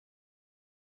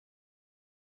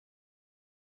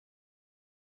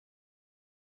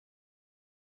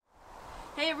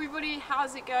Hey everybody,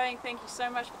 how's it going? Thank you so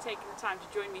much for taking the time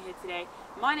to join me here today.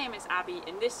 My name is Abbie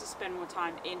and this is Spend More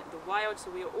Time in the Wild. So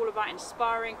we are all about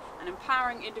inspiring and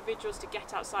empowering individuals to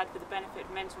get outside for the benefit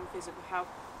of mental and physical health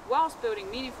whilst building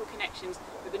meaningful connections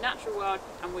with the natural world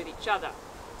and with each other.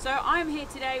 So I am here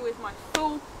today with my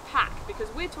full pack because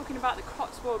we're talking about the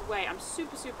Cotswold Way. I'm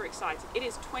super excited. It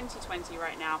is 2020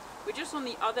 right now. We're just on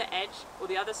the other edge or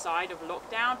the other side of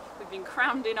lockdown. We've been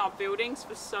crammed in our buildings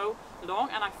for so long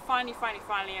and I finally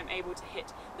am able to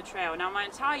hit the trail. Now my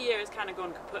entire year has kind of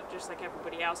gone kaput just like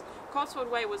everybody else.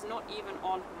 Cotswold Way was not even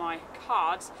on my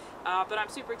cards, but I'm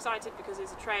super excited because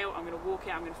it's a trail. I'm going to walk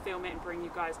it, I'm going to film it and bring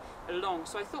you guys along.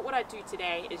 So I thought what I'd do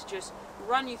today is just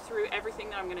run you through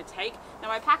everything that I'm going to take. Now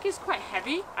my pack is quite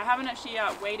heavy. I haven't actually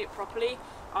weighed it properly.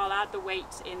 I'll add the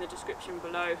weight in the description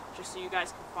below just so you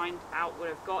guys can find out what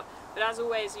I've got. But as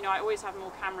always, you know, I always have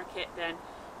more camera kit than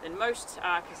most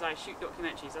because I shoot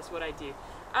documentaries. That's what I do.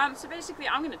 So basically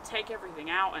I'm going to take everything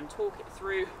out and talk it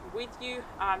through with you.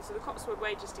 So the Cotswold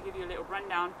Way, just to give you a little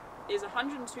rundown, is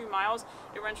 102 miles.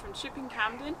 It runs from Chipping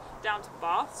Champden down to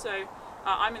Bath. So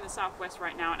I'm in the southwest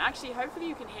right now, and actually hopefully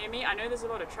you can hear me. I know there's a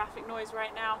lot of traffic noise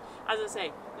right now. As I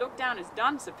say, lockdown is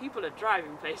done, so people are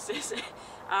driving places.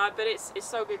 But it's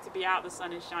so good to be out. The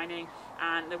sun is shining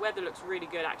and the weather looks really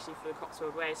good actually for the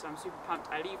Cotswold Way, so I'm super pumped.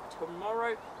 I leave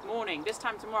tomorrow morning. This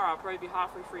time tomorrow I'll probably be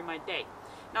halfway through my day.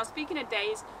 Now speaking of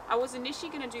days, I was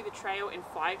initially going to do the trail in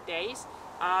 5 days,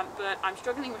 but I'm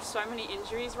struggling with so many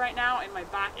injuries right now in my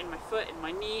back, in my foot, in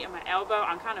my knee, and my elbow.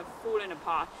 I'm kind of falling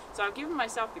apart. So I've given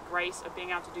myself the grace of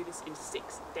being able to do this in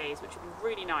 6 days, which would be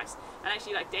really nice. And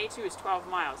actually, like, day 2 is 12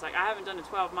 miles. Like, I haven't done a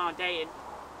 12-mile day in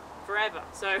forever.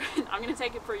 So I'm going to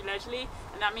take it pretty leisurely,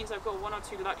 and that means I've got 1 or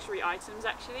 2 luxury items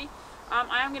actually.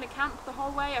 I am going to camp the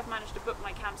whole way. I've managed to book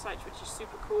my campsite, which is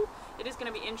super cool. It is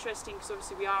going to be interesting because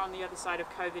obviously we are on the other side of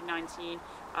COVID-19,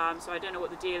 so I don't know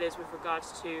what the deal is with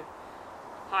regards to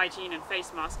hygiene and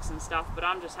face masks and stuff, but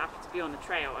I'm just happy to be on the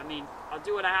trail. I mean, I'll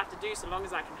do what I have to do so long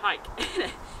as I can hike.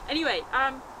 Anyway,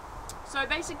 so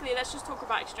basically let's just talk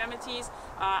about extremities.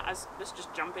 Let's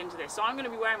just jump into this. So I'm going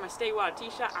to be wearing my Stay Wild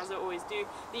t-shirt as I always do.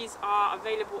 These are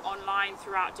available online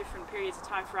throughout different periods of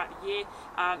time throughout the year.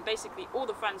 Basically all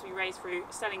the funds we raise through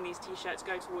selling these t-shirts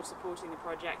go towards supporting the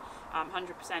project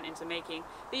 100% into making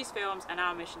these films and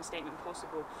our mission statement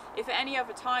possible. If at any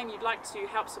other time you'd like to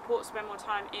help support Spend More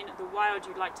Time in the Wild,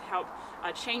 you'd like to help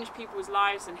change people's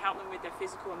lives and help them with their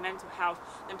physical and mental health,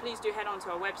 then please do head on to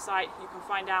our website. You can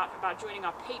find out about joining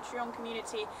our Patreon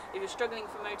community. If you're struggling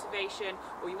for motivation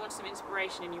or you want some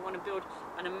inspiration and you want to build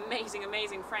an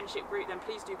amazing friendship group, then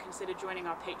please do consider joining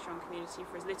our Patreon community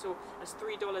for as little as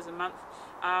 $3 a month.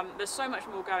 There's so much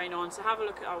more going on, so have a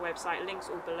look at our website, links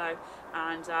all below,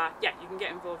 and yeah, you can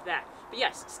get involved there. But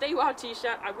yes, Stay Wild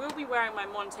t-shirt. I will be wearing my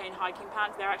Montane hiking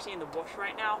pants. They're actually in the wash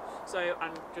right now, so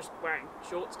I'm just wearing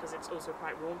shorts because it's also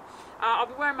quite warm. I'll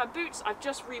be wearing my boots. I've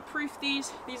just reproofed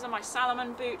these. These are my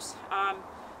Salomon boots.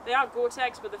 They are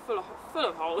Gore-Tex, but they're full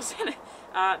of holes.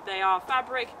 They are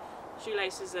fabric.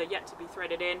 Shoelaces are yet to be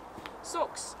threaded in.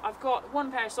 Socks. I've got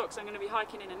 1 pair of socks I'm going to be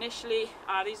hiking in initially.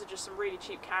 These are just some really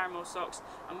cheap caramel socks.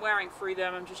 I'm wearing through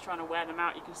them. I'm just trying to wear them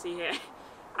out. You can see here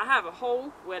I have a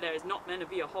hole where there is not meant to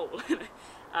be a hole.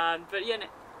 But yeah,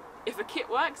 if a kit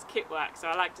works, so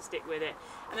I like to stick with it.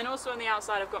 And then also on the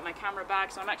outside I've got my camera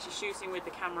bag, so I'm actually shooting with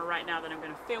the camera right now that I'm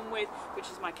going to film with, which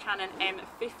is my Canon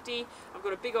M50. I've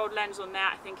got a big old lens on there.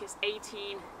 I think it's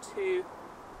 18 to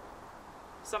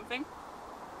something.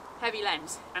 Heavy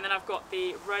lens. And then I've got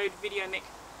the Rode VideoMic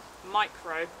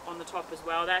Micro on the top as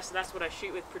well there, so that's what I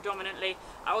shoot with predominantly.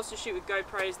 I also shoot with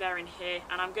GoPros there in here,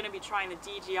 and I'm going to be trying the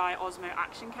DJI Osmo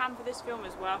Action Cam for this film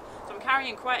as well. So I'm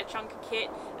carrying quite a chunky kit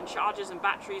and chargers and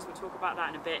batteries. We'll talk about that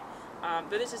in a bit.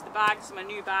 But this is the bag. This is my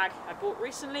new bag I bought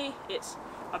recently. It's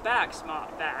a bag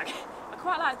smart bag. I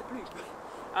quite like the blue,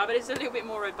 but it's a little bit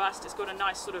more robust. It's got a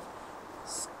nice sort of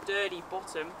sturdy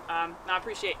bottom. Now I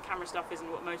appreciate camera stuff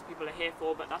isn't what most people are here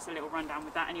for, but that's a little rundown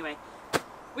with that anyway.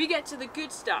 We get to the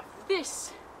good stuff.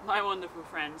 This, my wonderful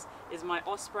friends, is my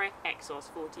Osprey Exos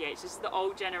 40H. This is the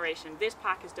old generation. This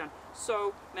pack has done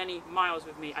so many miles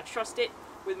with me. I trust it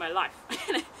with my life.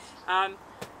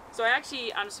 So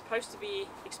I'm supposed to be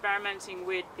experimenting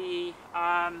with the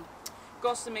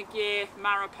Gossamer Gear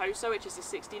Mariposa, which is a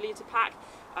 60-litre pack.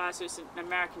 So it's an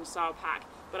American style pack.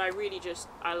 But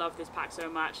I love this pack so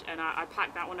much, and I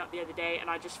packed that one up the other day and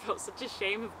I just felt such a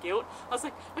shame of guilt. I was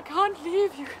like, I can't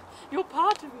leave you, you're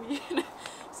part of me.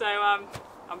 So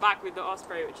I'm back with the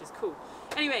Osprey, which is cool.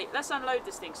 Anyway, let's unload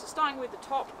this thing. So starting with the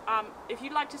top, if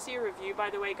you'd like to see a review, by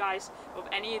the way, guys, of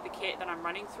any of the kit that I'm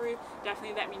running through,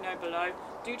 definitely let me know below.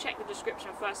 Do check the description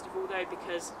first of all though,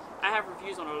 because I have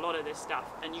reviews on a lot of this stuff,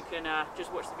 and you can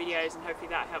just watch the videos and hopefully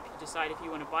that helps you decide if you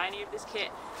want to buy any of this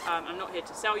kit. I'm not here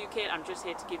to sell you kit, I'm just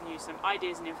here to give you some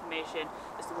ideas and information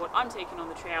as to what I'm taking on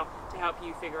the trail to help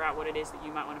you figure out what it is that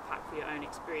you might want to pack for your own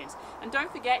experience. And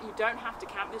don't forget, you don't have to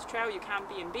camp this trail, you can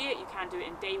B&B it, you can do it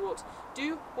in day walks.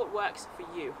 Do what works for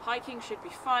you. Hiking should be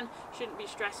fun, shouldn't be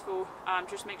stressful,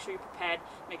 just make sure you're prepared,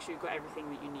 make sure you've got everything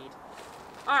that you need.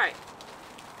 Alright.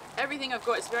 Everything I've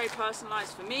got is very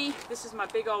personalised for me. This is my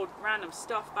big old random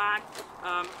stuff bag.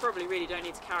 Probably really don't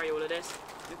need to carry all of this.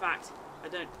 In fact, I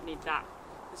don't need that.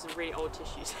 This is really old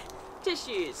tissues.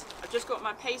 Tissues! I've just got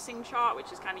my pacing chart,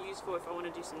 which is kind of useful if I want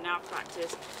to do some nav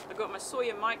practice. I've got my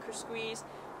Sawyer micro squeeze,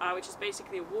 which is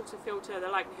basically a water filter. The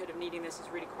likelihood of needing this is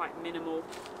really quite minimal.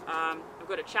 I've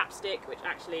got a chapstick, which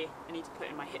actually I need to put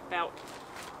in my hip belt.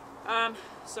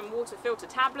 Some water filter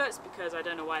tablets, because I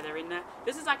don't know why they're in there.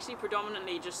 This is actually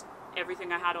predominantly just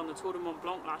everything I had on the Tour de Mont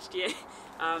Blanc last year,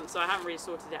 so I haven't really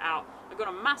sorted it out. I've got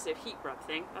a massive heat rub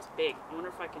thing, that's big. I wonder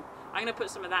if I can, I'm going to put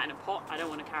some of that in a pot. I don't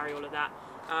want to carry all of that.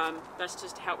 That's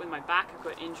just to help with my back, I've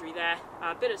got an injury there.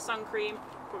 A bit of sun cream,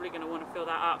 probably going to want to fill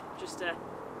that up, just to,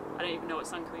 I don't even know what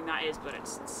sun cream that is, but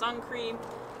it's sun cream.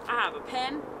 I have a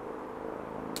pen,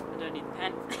 I don't need the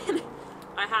pen.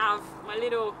 I have my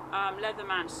little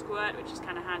Leatherman squirt, which is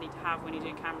kind of handy to have when you're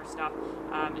doing camera stuff.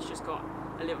 It's just got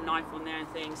a little knife on there and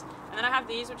things. And then I have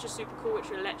these, which are super cool, which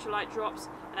are electrolyte drops,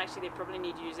 and actually they probably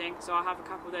need using, so I'll have a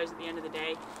couple of those at the end of the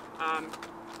day.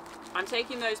 I'm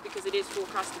taking those because it is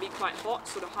forecast to be quite hot,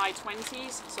 sort of high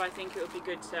 20s, so I think it would be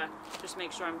good to just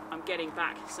make sure I'm getting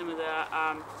back some of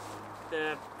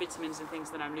the vitamins and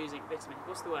things that I'm losing.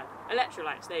 What's the word?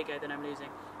 Electrolytes, there you go, that I'm losing.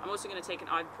 I'm also going to take an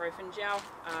ibuprofen gel.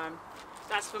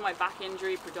 That's for my back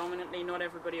injury predominantly, not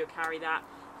everybody will carry that.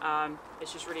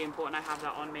 It's just really important I have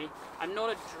that on me. I'm not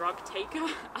a drug taker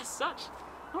as such.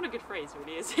 Not a good phrase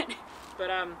really, is it?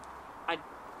 But I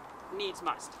needs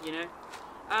must, you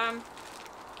know.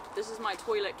 This is my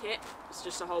toilet kit. It's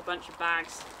just a whole bunch of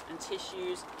bags and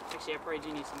tissues. Actually, I probably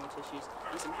do need some more tissues.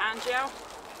 And some hand gel.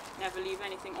 Never leave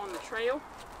anything on the trail.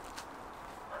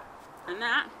 And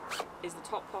that is the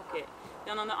top pocket.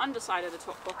 Then on the underside of the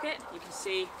top pocket, you can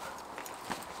see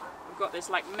I've got this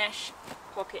like mesh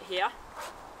pocket here.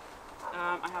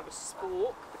 I have a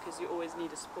spork, because you always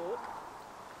need a spork.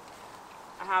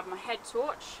 I have my head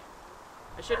torch.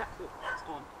 I should have, it's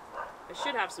on. I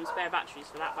should have some spare batteries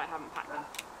for that, but I haven't packed them.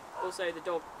 Also, the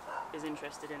dog is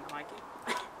interested in hiking.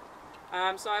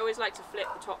 So I always like to flip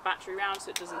the top battery round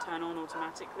so it doesn't turn on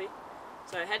automatically.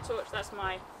 So head torch, that's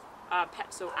my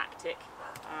Petzl Actic.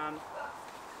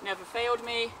 Never failed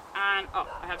me. And oh,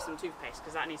 I have some toothpaste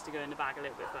because that needs to go in the bag a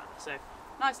little bit further. So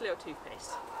nice little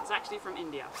toothpaste. It's actually from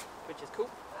India, which is cool.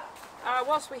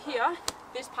 Whilst we're here,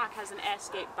 this pack has an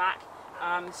airscape back.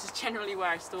 This is generally where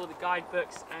I store the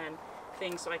guidebooks and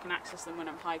things so I can access them when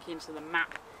I'm hiking, to the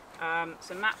map.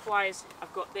 So map-wise,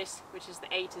 I've got this, which is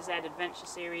the A to Z Adventure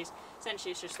Series.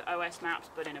 Essentially, it's just the OS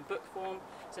maps, but in a book form.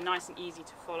 So nice and easy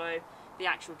to follow. The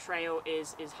actual trail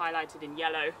is highlighted in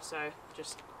yellow, so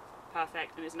just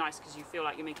perfect. And it's nice because you feel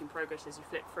like you're making progress as you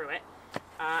flip through it.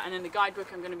 And then the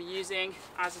guidebook I'm going to be using,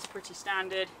 as is pretty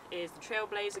standard, is the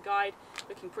Trailblazer Guide.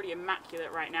 Looking pretty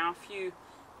immaculate right now. A few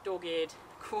dog-eared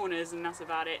corners, and that's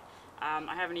about it.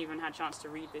 I haven't even had a chance to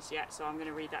read this yet, so I'm going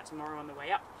to read that tomorrow on the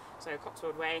way up. So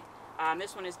Cotswold Way.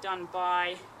 This one is done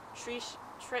by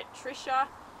Trisha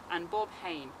and Bob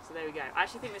Hain. So there we go. I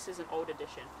actually think this is an old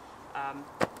edition,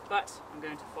 but I'm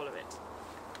going to follow it.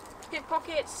 Hip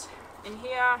pockets. In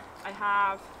here I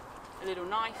have a little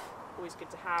knife, always good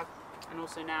to have, and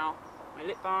also now my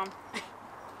lip balm.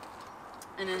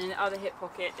 And then in the other hip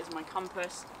pocket is my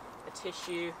compass, a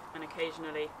tissue, and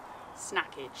occasionally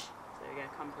snackage. So there we go,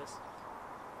 compass.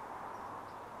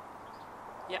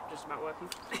 Yep, just about working.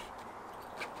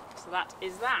 So that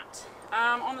is that.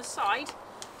 On the side,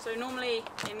 so normally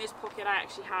in this pocket I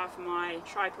actually have my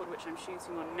tripod, which I'm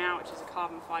shooting on now, which is a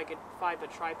carbon fiber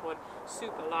tripod,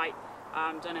 super light.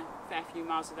 Done a fair few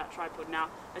miles with that tripod now.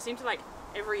 I seem to like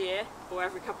every year or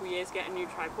every couple of years get a new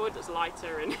tripod that's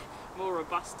lighter and more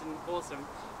robust and awesome.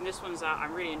 And this one's,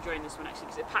 I'm really enjoying this one actually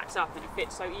because it packs up and it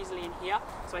fits so easily in here,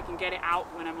 so I can get it out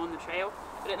when I'm on the trail.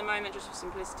 But at the moment, just for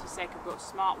simplicity's sake, I've got a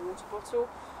smart water bottle.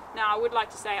 Now, I would like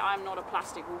to say I'm not a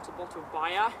plastic water bottle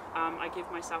buyer. I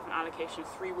give myself an allocation of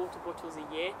 3 water bottles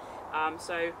a year.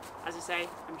 So, as I say,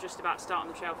 I'm just about to start on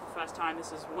the trail for the first time.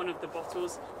 This is one of the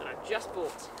bottles that I've just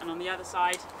bought. And on the other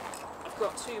side, I've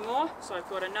got 2 more. So I've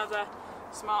got another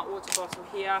smart water bottle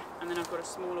here, and then I've got a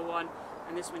smaller one,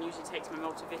 and this one usually takes my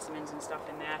multivitamins and stuff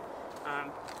in there.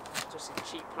 Just a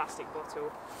cheap plastic bottle,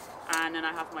 and then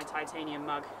I have my titanium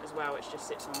mug as well, which just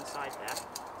sits on the side there,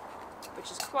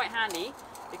 which is quite handy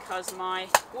because my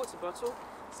water bottle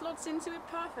slots into it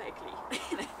perfectly.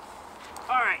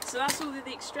 Alright, so that's all of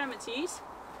the extremities.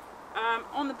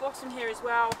 On the bottom here as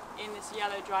well, in this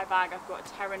yellow dry bag, I've got a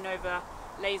Terra Nova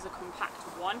Laser Compact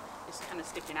 1. It's kind of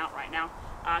sticking out right now.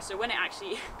 So when it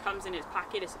actually comes in its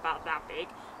packet, it's about that big.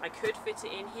 I could fit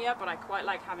it in here, but I quite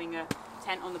like having a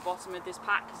tent on the bottom of this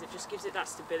pack because it just gives it that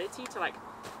stability to like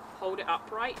hold it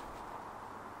upright.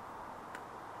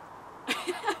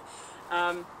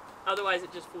 Otherwise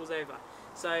it just falls over.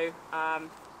 So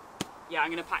yeah, I'm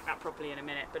going to pack that properly in a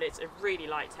minute, but it's a really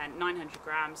light tent, 900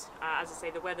 grams. As I say,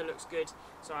 the weather looks good,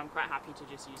 so I'm quite happy to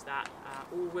just use that.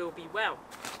 All will be well.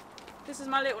 This is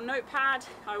my little notepad.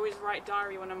 I always write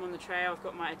diary when I'm on the trail. I've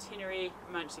got my itinerary,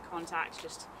 emergency contacts,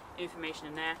 just information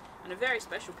in there, and a very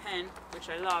special pen, which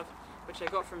I love, which I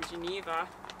got from Geneva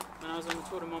when I was on the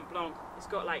Tour de Mont Blanc. It's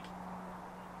got like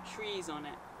trees on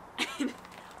it.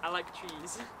 I like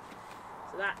trees.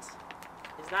 So that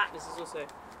is that. This is also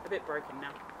a bit broken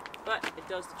now, but it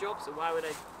does the job, so why would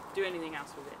I do anything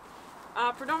else with it?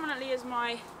 Predominantly as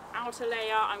my outer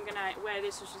layer, I'm going to wear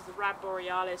this, which is the Rad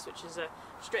Borealis, which is a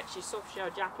stretchy soft shell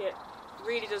jacket.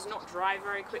 Really does not dry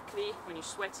very quickly when you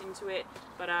sweat into it,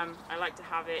 but I like to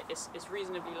have it. It's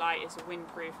reasonably light, it's a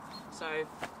windproof, so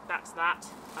that's that.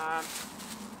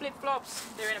 Flip-flops,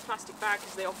 they're in a plastic bag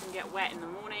because they often get wet in the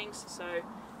mornings, so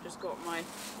just got my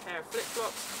pair of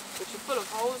flip-flops, which are full of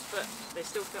holes, but they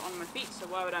still fit on my feet, so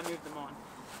why would I move them on?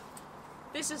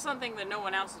 This is something that no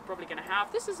one else is probably going to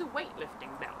have. This is a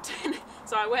weightlifting belt.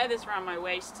 So I wear this around my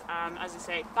waist, as I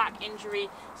say, back injury,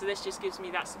 so this just gives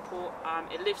me that support.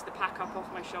 It lifts the pack up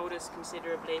off my shoulders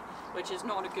considerably, which is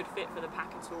not a good fit for the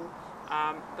pack at all.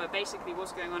 But basically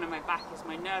what's going on in my back is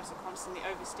my nerves are constantly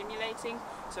overstimulating,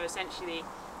 so essentially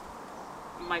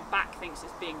my back thinks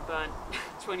it's being burnt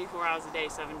 24 hours a day,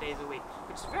 7 days a week,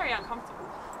 which is very uncomfortable.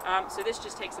 So this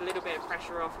just takes a little bit of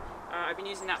pressure off. I've been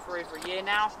using that for over a year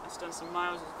now. I've done some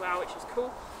miles as well, which is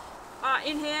cool.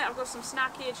 In here I've got some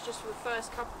snackage just for the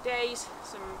first couple of days.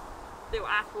 Some little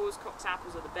apples. Cox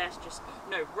apples are the best.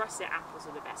 No, russet apples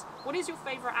are the best. What is your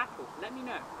favourite apple? Let me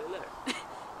know below.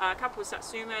 A couple of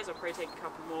satsumas. I'll probably take a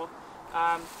couple more.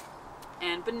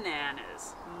 And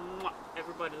bananas. Mwah.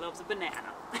 Everybody loves a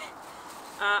banana.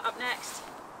 Up next,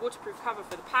 waterproof cover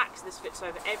for the packs. This fits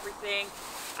over everything,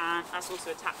 and that's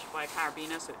also attached by a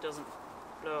carabiner so it doesn't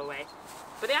blow away.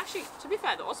 But they actually, to be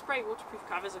fair, the Osprey waterproof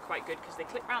covers are quite good because they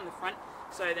clip around the front,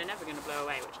 so they're never going to blow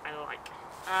away, which I like.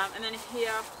 And then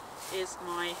here is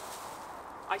my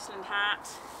Iceland hat,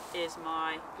 is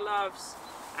my gloves,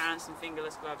 and some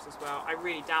fingerless gloves as well. I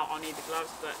really doubt I'll need the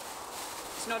gloves, but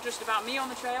it's not just about me on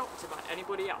the trail, it's about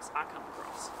anybody else I come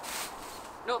across.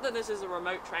 Not that this is a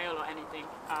remote trail or anything,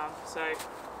 so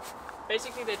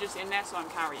basically they're just in there, so I'm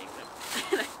carrying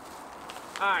them.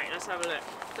 Alright, let's have a look.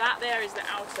 That there is the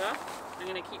outer. I'm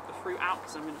going to keep the fruit out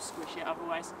because I'm going to squish it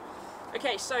otherwise.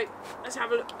 Okay, so let's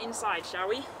have a look inside, shall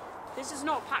we? This is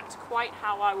not packed quite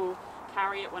how I will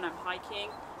carry it when I'm hiking,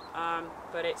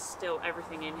 but it's still,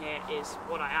 everything in here is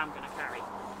what I am going to carry.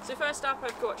 So first up,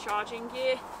 I've got charging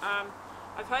gear.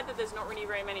 I've heard that there's not really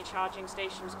very many charging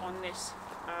stations on this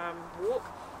walk,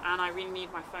 and I really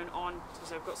need my phone on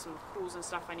because I've got some calls and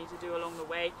stuff I need to do along the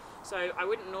way. So I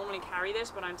wouldn't normally carry this,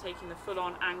 but I'm taking the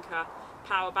full-on Anker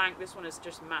power bank. This one is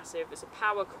just massive. It's a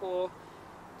Power Core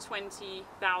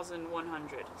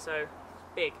 20,100. So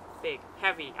big,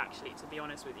 heavy actually, to be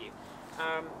honest with you.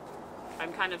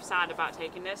 I'm kind of sad about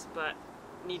taking this, but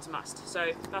needs must.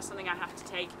 So that's something I have to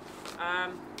take.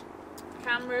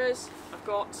 Cameras, I've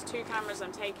got 2 cameras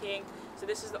I'm taking. So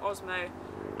this is the Osmo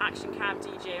Action Cam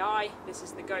DJI. This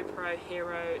is the GoPro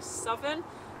Hero 7.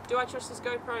 Do I trust this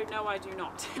GoPro? No, I do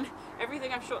not.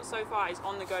 Everything I've shot so far is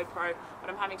on the GoPro, but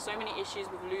I'm having so many issues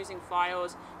with losing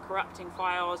files, corrupting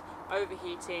files,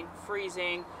 overheating,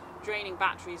 freezing, draining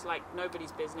batteries like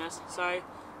nobody's business. So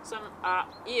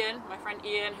Ian, my friend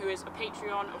Ian, who is a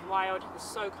Patreon of Wild, was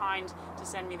so kind to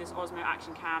send me this Osmo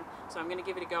Action Cam, so I'm going to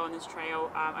give it a go on this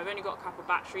trail. I've only got a couple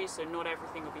batteries, so not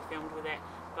everything will be filmed with it,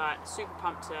 but super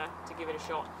pumped to give it a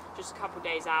shot. Just a couple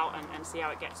days out and see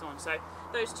how it gets on. So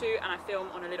those 2, and I film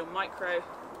on a little micro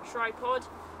tripod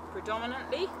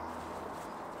predominantly.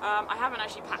 I haven't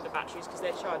actually packed the batteries because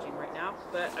they're charging right now,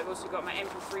 but I've also got my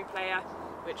MP3 player,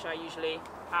 which I usually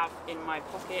have in my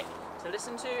pocket to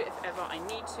listen to if ever I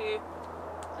need to,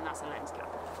 and that's a lens cap.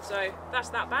 So that's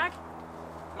that bag.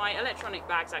 My electronic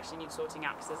bags actually need sorting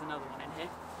out because there's another one in here.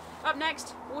 Up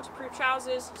next, waterproof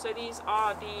trousers. So these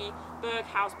are the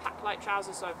Berghaus Packlight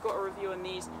trousers. So I've got a review on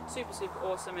these. Super, super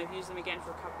awesome. I've used them again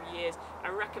for a couple of years. I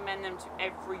recommend them to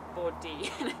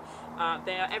everybody.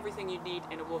 They are everything you need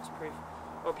in a waterproof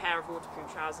or a pair of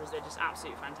waterproof trousers. They're just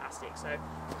absolutely fantastic. So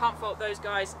can't fault those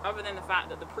guys, other than the fact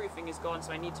that the proofing is gone,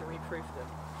 so I need to reproof them.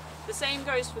 The same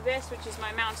goes for this, which is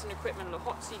my mountain equipment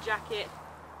Lahotzi jacket.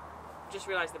 Just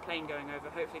realised the plane going over.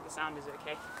 Hopefully the sound is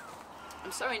okay.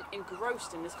 I'm so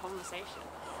engrossed in this conversation.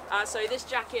 So this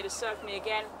jacket has served me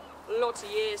again lots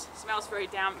of years. Smells very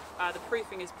damp. The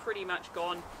proofing is pretty much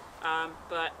gone,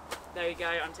 but there you go,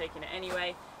 I'm taking it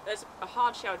anyway. There's a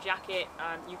hard shell jacket.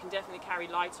 You can definitely carry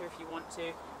lighter if you want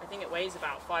to. I think it weighs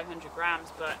about 500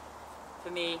 grams, but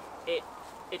for me,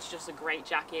 it's just a great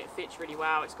jacket. It fits really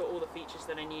well. It's got all the features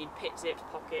that I need. Pit zips,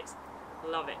 pockets,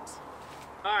 love it.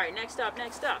 All right, next up.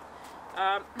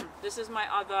 This is my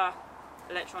other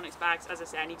electronics bags. As I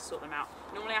say, I need to sort them out.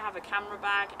 Normally I have a camera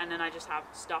bag and then I just have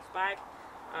stuff bag.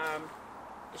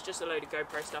 It's just a load of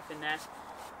GoPro stuff in there.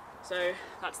 So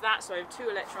that's that. So I have 2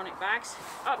 electronic bags.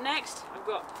 Up next, I've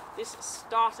got this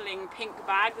startling pink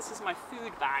bag. This is my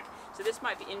food bag. So this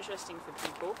might be interesting for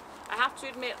people. I have to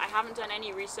admit, I haven't done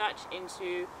any research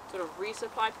into sort of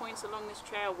resupply points along this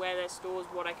trail, where there's stores,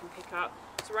 what I can pick up.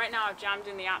 So right now I've jammed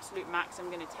in the absolute max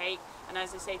I'm going to take. And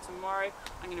as I say, tomorrow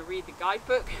I'm going to read the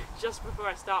guidebook just before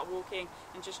I start walking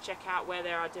and just check out where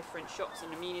there are different shops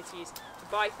and amenities to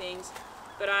buy things.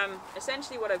 But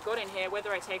essentially what I've got in here,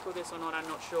 whether I take all this or not, I'm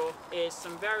not sure, is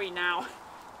some very now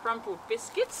crumpled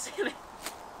biscuits.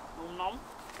 Nom.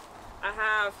 I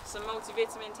have some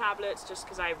multivitamin tablets, just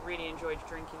because I really enjoyed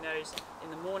drinking those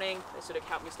in the morning. They sort of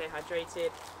help me stay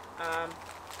hydrated. I've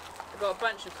got a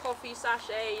bunch of coffee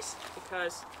sachets,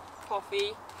 because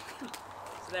coffee.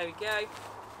 So there we go.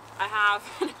 I have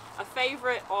a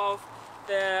favourite of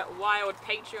the wild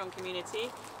Patreon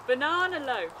community, banana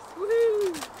loaves.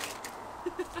 Woohoo!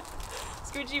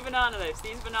 Squidgy banana loaves.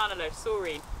 These banana loaves,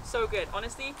 Saurine, so good.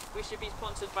 Honestly, we should be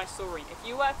sponsored by Saurine. If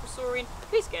you work for Saurine,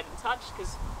 please get in touch,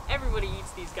 because everybody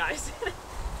eats these guys.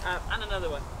 And another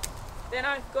one. Then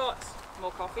I've got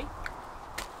more coffee,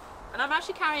 and I'm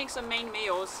actually carrying some main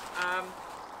meals.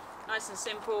 Nice and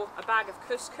simple. A bag of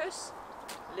couscous,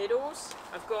 Lidl's.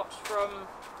 I've got from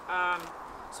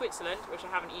Switzerland, which I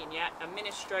haven't eaten yet, a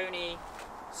minestrone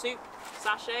soup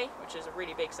sachet, which is a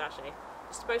really big sachet.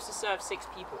 It's supposed to serve 6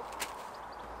 people.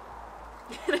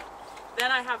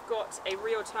 Then I have got a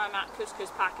real Termat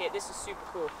couscous packet. This is super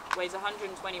cool. Weighs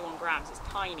 121 grams. It's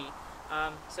tiny,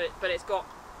 but it's got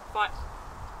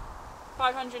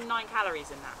 509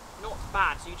 calories in that. Not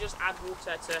bad. So you just add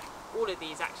water to all of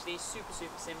these. Actually, super,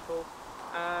 super simple.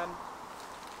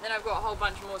 Then I've got a whole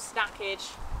bunch more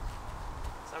stackage.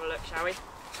 Let's have a look, shall we?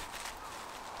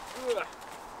 Ugh.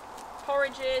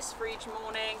 Porridges for each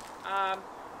morning.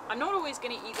 I'm not always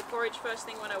going to eat the porridge first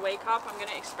thing when I wake up. I'm going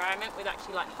to experiment with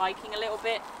actually like hiking a little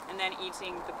bit and then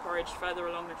eating the porridge further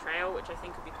along the trail, which I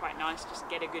think would be quite nice, just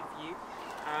get a good view.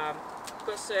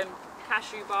 Got some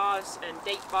cashew bars and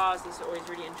date bars. These are always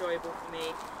really enjoyable for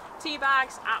me. Tea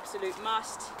bags, absolute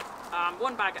must.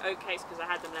 1 bag of oat cakes because I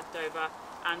had them left over,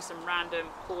 and some random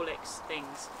Horlicks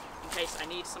things in case I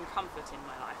need some comfort in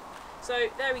my life. So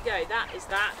there we go, that is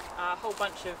that. A whole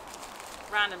bunch of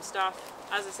random stuff.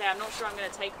 As I say, I'm not sure I'm going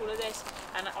to take all of this,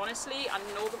 and honestly,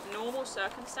 under normal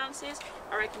circumstances,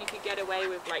 I reckon you could get away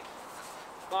with like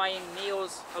buying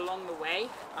meals along the way,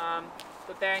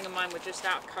 but bearing in mind we're just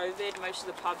out of COVID, most of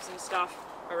the pubs and stuff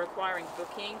are requiring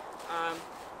booking,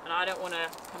 and I don't want to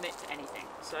commit to anything,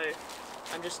 so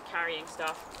I'm just carrying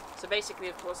stuff. So basically,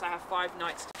 of course, I have 5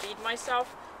 nights to feed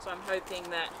myself, so I'm hoping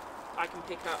that I can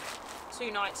pick up 2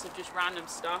 nights of just random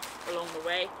stuff along the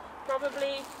way.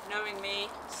 Probably, knowing me,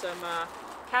 some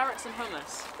carrots and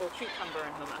hummus, or cucumber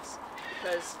and hummus,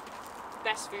 because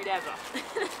best food ever.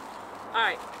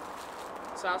 Alright,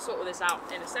 so I'll sort all this out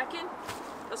in a second.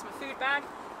 That's my food bag.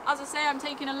 As I say, I'm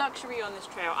taking a luxury on this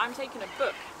trail. I'm taking a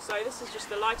book. So this is just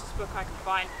the lightest book I can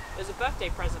find. There's a birthday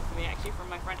present for me actually from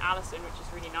my friend Alison, which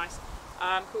is really nice,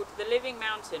 called The Living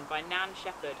Mountain by Nan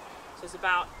Shepherd. So it's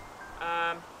about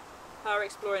her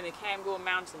exploring the Cairngorm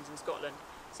Mountains in Scotland.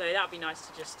 So that would be nice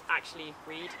to just actually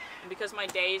read. And because my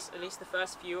days, at least the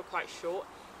first few, are quite short,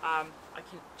 I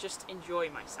can just enjoy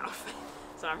myself.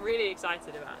 So I'm really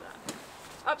excited about that.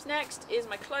 Up next is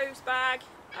my clothes bag.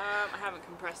 I haven't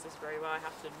compressed this very well, I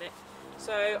have to admit.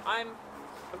 So I've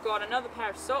got another pair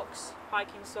of socks,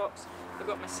 hiking socks. I've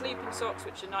got my sleeping socks,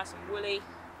 which are nice and woolly.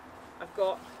 I've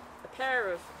got a pair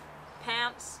of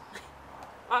pants.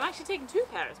 I'm actually taking 2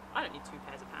 pairs. I don't need 2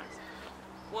 pairs of pants.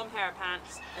 1 pair of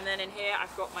pants, and then in here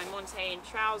I've got my Montane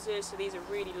trousers. So these are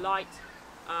really light,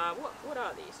 What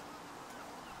are these?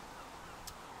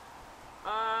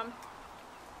 I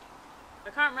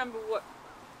can't remember what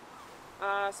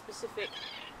specific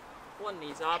one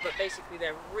these are, but basically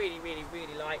they're really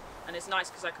light, and it's nice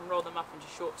because I can roll them up into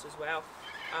shorts as well.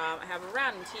 I have a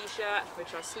random t-shirt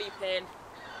which I sleep in,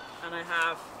 and I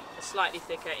have a slightly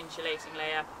thicker insulating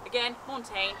layer. Again,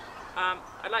 Montaigne.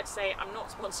 I'd like to say I'm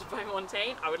not sponsored by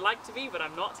Montaigne. I would like to be, but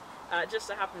I'm not. It just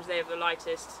so happens they have the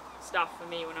lightest stuff for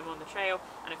me when I'm on the trail,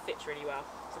 and it fits really well.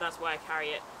 So that's why I carry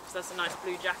it. So that's a nice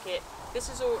blue jacket. This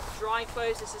is all dry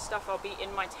clothes. This is stuff I'll be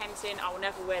in my tent in. I will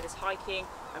never wear this hiking.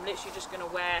 I'm literally just going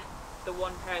to wear the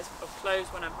one pair of clothes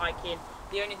when I'm hiking.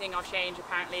 The only thing I'll change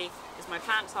apparently is my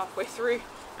pants halfway through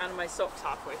and my socks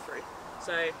halfway through.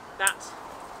 So that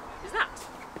is that.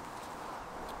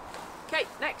 Okay,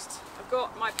 next I've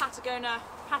got my Patagonia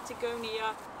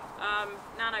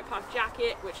Nano Puff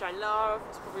jacket, which I love.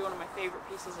 It's probably one of my favourite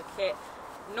pieces of kit.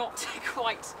 Not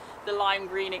quite the lime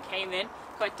green it came in,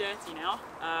 quite dirty now.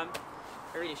 I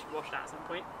really should wash that at some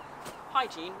point.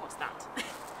 Hygiene, what's that?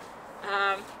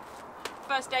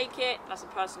 First aid kit, that's a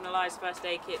personalised first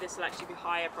aid kit. This will actually be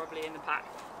higher probably in the pack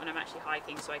when I'm actually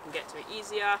hiking, so I can get to it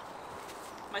easier.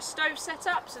 My stove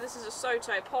setup, so this is a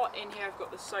Soto pot. In here I've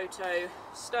got the Soto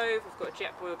stove, I've got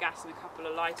jet boil gas and a couple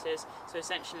of lighters, so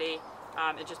essentially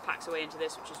it just packs away into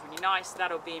this, which is really nice.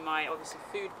 That'll be my obviously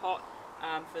food pot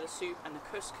for the soup and the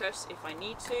couscous if I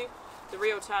need to. The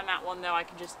real Termat one though I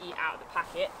can just eat out of the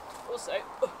packet. Also,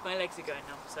 my legs are going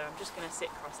numb, so I'm just going to sit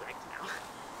cross-legged now.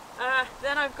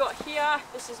 Then I've got here,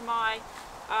 this is my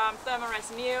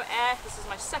Thermarest Neo Air. This is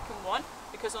my second one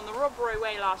because on the Cotswold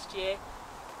Way last year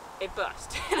it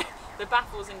burst. The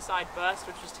baffles inside burst,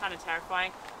 which was kind of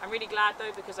terrifying. I'm really glad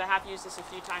though because I have used this a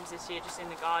few times this year just in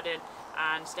the garden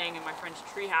and staying in my friend's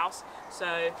treehouse. So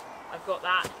I've got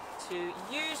that to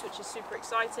use, which is super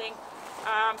exciting.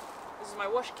 This is my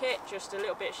wash kit, just a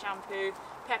little bit of shampoo,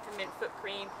 peppermint foot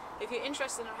cream. If you're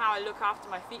interested in how I look after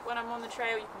my feet when I'm on the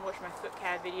trail, you can watch my foot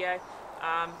care video.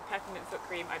 Peppermint foot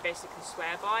cream I basically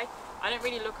swear by. I don't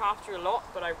really look after a lot,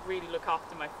 but I really look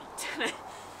after my feet.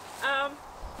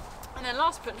 And then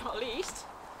last but not least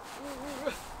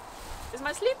is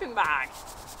my sleeping bag.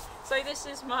 So this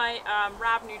is my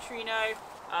Rab Neutrino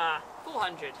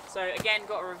 400. So again,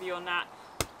 got a review on that.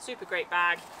 Super great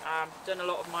bag, done a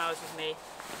lot of miles with me.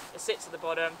 It sits at the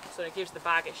bottom, so it gives the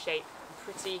bag its shape. I'm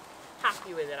pretty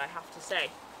happy with it, I have to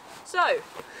say. So,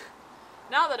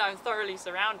 now that I'm thoroughly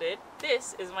surrounded,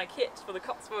 this is my kit for the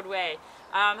Cotswold Way.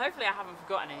 Hopefully I haven't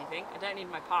forgotten anything. I don't need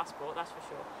my passport, that's for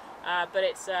sure. But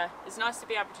it's nice to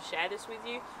be able to share this with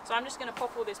you. So I'm just going to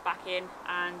pop all this back in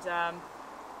and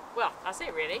well, that's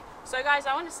it really. So guys,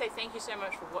 I want to say thank you so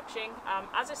much for watching.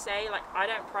 As I say, like, I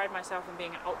don't pride myself in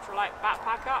being an ultralight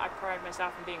backpacker. I pride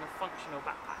myself in being a functional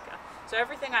backpacker. So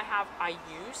everything I have, I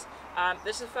use.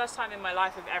 This is the first time in my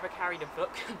life I've ever carried a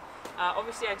book.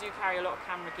 Obviously I do carry a lot of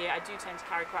camera gear. I do tend to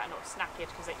carry quite a lot of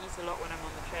snackage because I eat a lot when I'm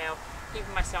on the trail,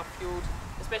 keeping myself fueled,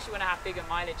 especially when I have bigger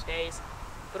mileage days,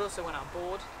 but also when I'm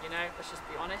bored, you know, let's just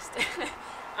be honest.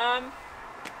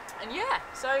 And yeah,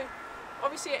 so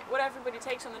obviously what everybody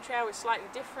takes on the trail is slightly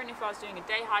different. If I was doing a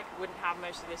day hike, I wouldn't have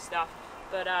most of this stuff,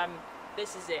 but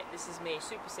this is it, this is me,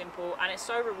 super simple, and it's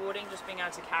so rewarding just being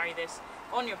able to carry this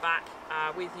on your back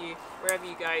with you wherever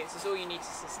you go. This is all you need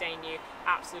to sustain you.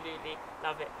 Absolutely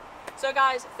love it. So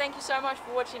guys, thank you so much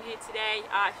for watching here today.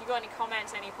 If you've got any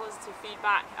comments, any positive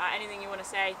feedback, anything you want to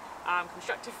say,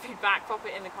 constructive feedback, pop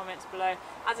it in the comments below.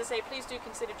 As I say, please do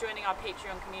consider joining our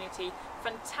Patreon community.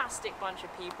 Fantastic bunch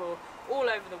of people all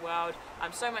over the world.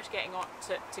 So much getting on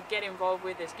to get involved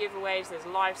with. There's giveaways, there's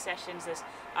live sessions, there's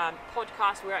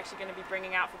podcasts we're actually going to be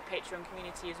bringing out for the Patreon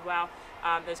community as well.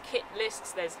 There's kit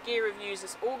lists, there's gear reviews,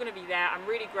 it's all going to be there. I'm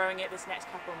really growing it this next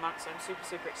couple of months, so I'm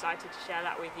super excited to share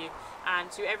that with you. And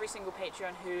to every single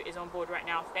Patreon who is on board right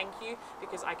now, thank you,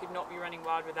 because I could not be running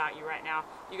wild without you right now.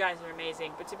 You guys are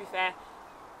amazing, but to be fair,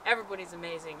 everybody's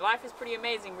amazing. Life is pretty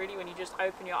amazing really when you just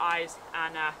open your eyes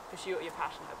and pursue what you're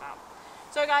passionate about.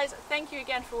 So guys, thank you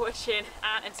again for watching,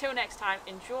 and until next time,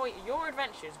 enjoy your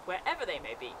adventures wherever they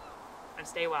may be, and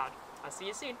stay wild. I'll see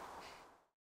you soon.